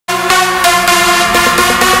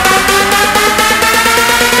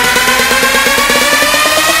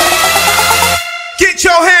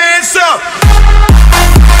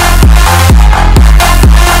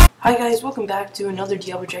guys, welcome back to another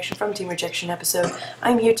DL Rejection from Team Rejection episode.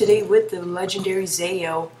 I'm here today with the legendary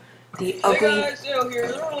Zayo, the ugly... Hey guys, Zayo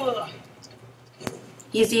here.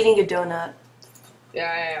 He's eating a donut. Yeah,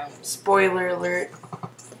 I am. Spoiler alert.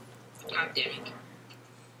 God damn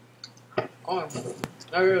it. Oh,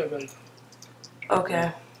 not really good.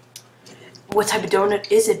 Okay. What type of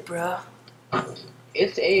donut is it, bruh?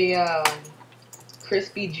 It's a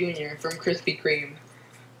Crispy Junior from Krispy Kreme.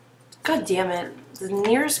 God damn it. The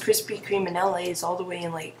nearest Krispy Kreme in LA is all the way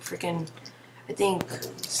in, like, freaking, I think,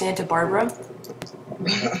 Santa Barbara?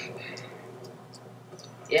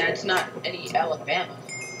 Yeah, it's not any Alabama.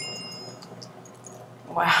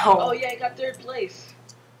 Wow. Oh yeah, I got third place.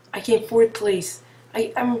 I came fourth place.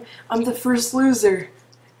 I'm the first loser.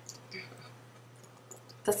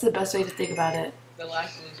 That's the best way to think about it. The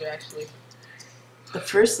last loser, actually. The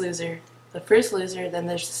first loser, then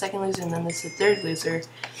there's the second loser, and then there's the third loser.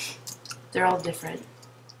 They're all different.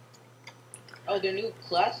 Oh, they're new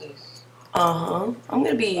classes. I'm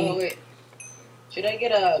gonna be... Oh, wait. Should I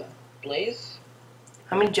get a Blaze?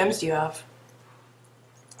 How many gems do you have?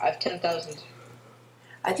 I have 10,000.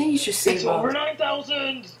 I think you should save It's up. over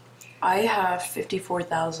 9,000! I have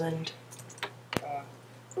 54,000.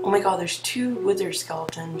 Oh my god, there's 2 wither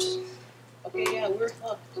skeletons. Okay, yeah, we're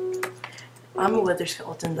fucked. I'm a wither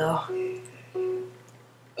skeleton, though.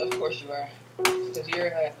 Of course you are. Because you're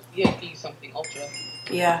a VIP something ultra.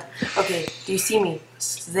 Yeah. Okay, do you see me?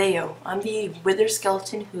 Zayo. I'm the wither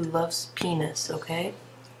skeleton who loves penis, okay?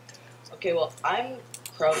 Okay, well, I'm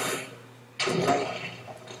probably right.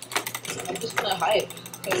 I'm just gonna hide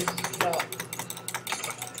because,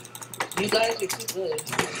 you guys are too good.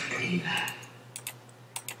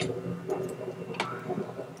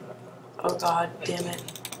 Oh god, damn it.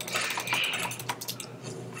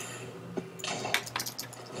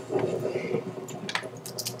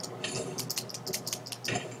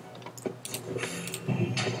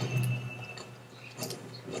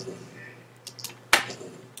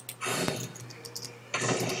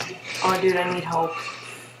 Oh dude, I need help.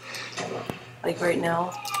 Like right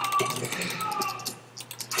now.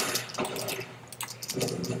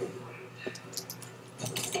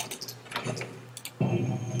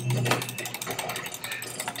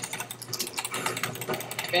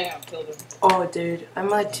 Bam, killed him. Oh dude,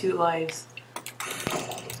 I'm at 2 lives.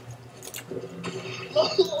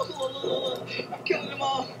 I'm killing them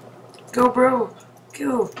all. Go bro!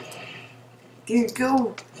 Go! Dude,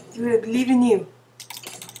 go! Dude, I believe in you!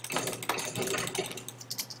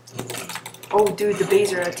 Oh dude, the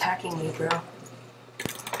bays are attacking me, bro.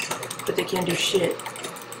 But they can't do shit.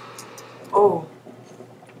 Oh.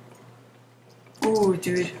 Ooh,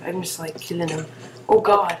 dude, I'm just like killing them. Oh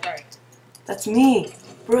god. Sorry. That's me!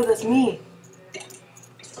 Bro, that's me!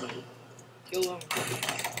 Kill him.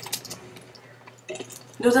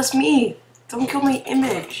 No, that's me! Don't kill my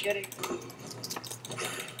image! Get it.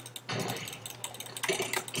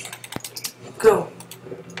 Go!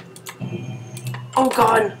 Oh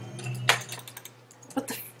god! What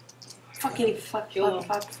the fucking fuck. Oh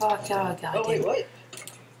god Oh wait, damn. what?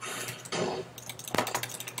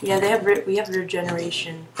 Yeah, we have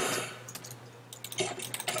regeneration.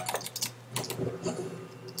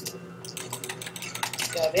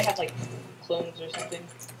 Yeah, they have like clones or something.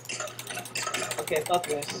 Okay, fuck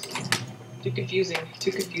this. Too confusing.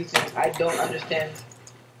 I don't understand.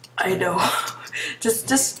 I know.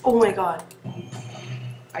 just oh my god.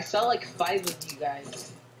 I saw like 5 of you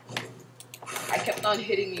guys. I kept on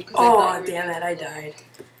hitting you. Oh damn it, I died.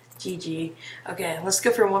 GG. Okay, let's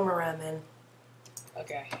go for one more round, man.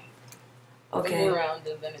 Okay. Okay. One more round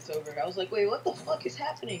and then it's over. I was like, wait, what the fuck is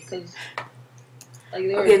happening? Because like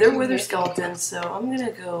they're wither skeletons, so I'm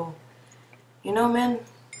gonna go. You know, man,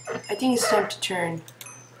 I think it's time to turn.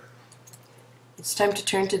 It's time to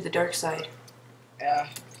turn to the dark side. Yeah.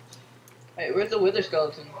 Wait, where's the wither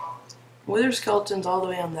skeleton? Wither skeleton's all the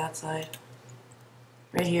way on that side.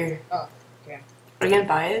 Right here. Oh, okay. Are you gonna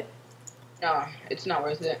buy it? No, it's not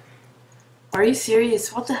worth it. Are you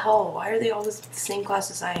serious? What the hell? Why are they all the same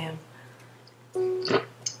class as I am?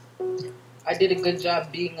 I did a good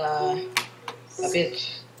job being a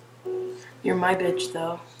bitch. You're my bitch,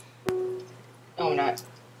 though. No, I'm not.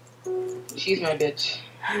 She's my bitch.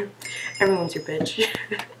 Everyone's your bitch.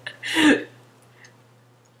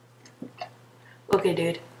 Okay,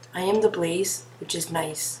 dude. I am the Blaze, which is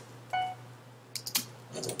nice.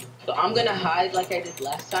 So I'm gonna hide like I did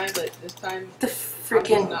last time, but this time The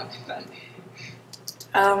freaking... I'm not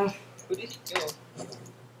gonna. Who did he kill?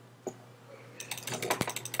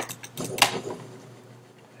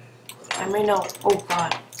 I'm right now. Oh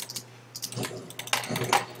god.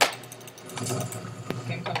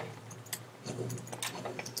 Okay, I'm coming.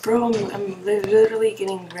 Bro, I'm literally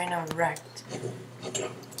getting right now wrecked.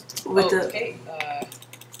 With okay.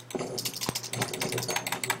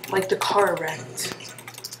 like the car wrecked.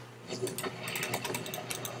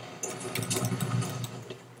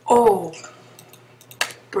 Oh,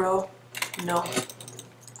 bro, no.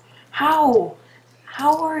 How?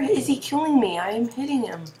 Is he killing me? I am hitting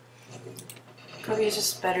him. Probably he's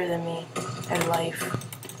just better than me at life.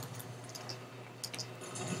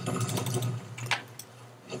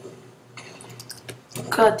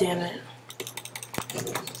 God damn it.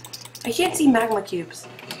 I can't see magma cubes.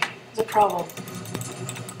 It's a problem.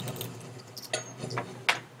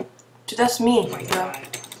 Dude, that's me, Oh my bro. God.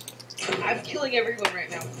 I'm killing everyone right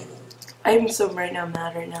now. I'm so mad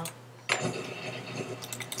right now.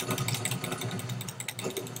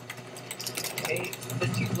 Okay, the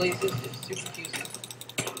two blazes is too confusing.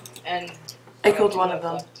 And I killed one of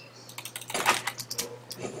them. left.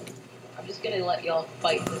 I'm just gonna let y'all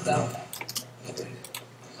fight this out.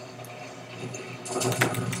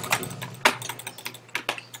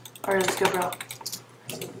 Alright, let's go, bro.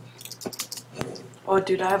 Oh,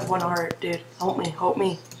 dude, I have one heart, dude. Help me, help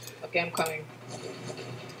me. Okay, I'm coming.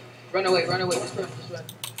 Run away, just run,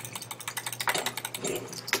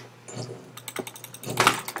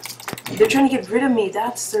 They're trying to get rid of me.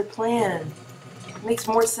 That's their plan. It makes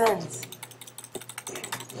more sense.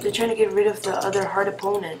 They're trying to get rid of the other hard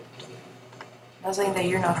opponent. Not saying that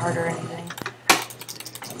you're not hard or anything.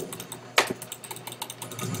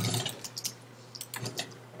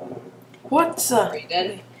 What's Are you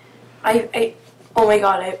dead? Oh my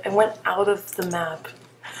god, I went out of the map.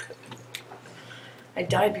 I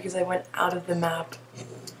died because I went out of the map.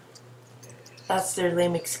 That's their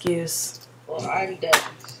lame excuse. Well, I'm dead.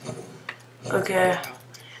 Okay.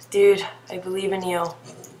 Dude, I believe in you.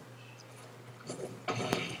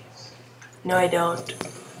 No, I don't.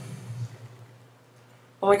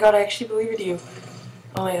 Oh my god, I actually believe in you.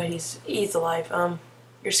 Oh my god, he's alive.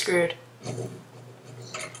 You're screwed.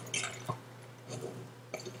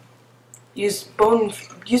 Use bone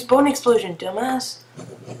explosion, dumbass.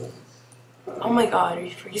 Oh my god, are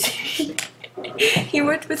you freezing? He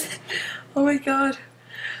went with. Oh my god.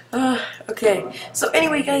 Okay. So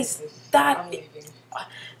anyway, guys, that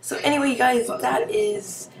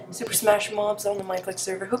is Super Smash Mobs on the Mineplex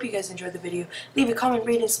server. Hope you guys enjoyed the video. Leave a comment,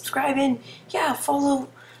 rate, and subscribe, and yeah, follow.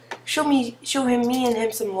 Show me and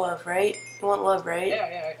him some love, right? You want love, right?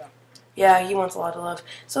 Yeah. Yeah, he wants a lot of love.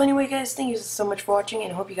 So anyway, guys, thank you so much for watching,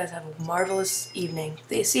 and I hope you guys have a marvelous evening.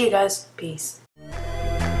 See you guys. Peace.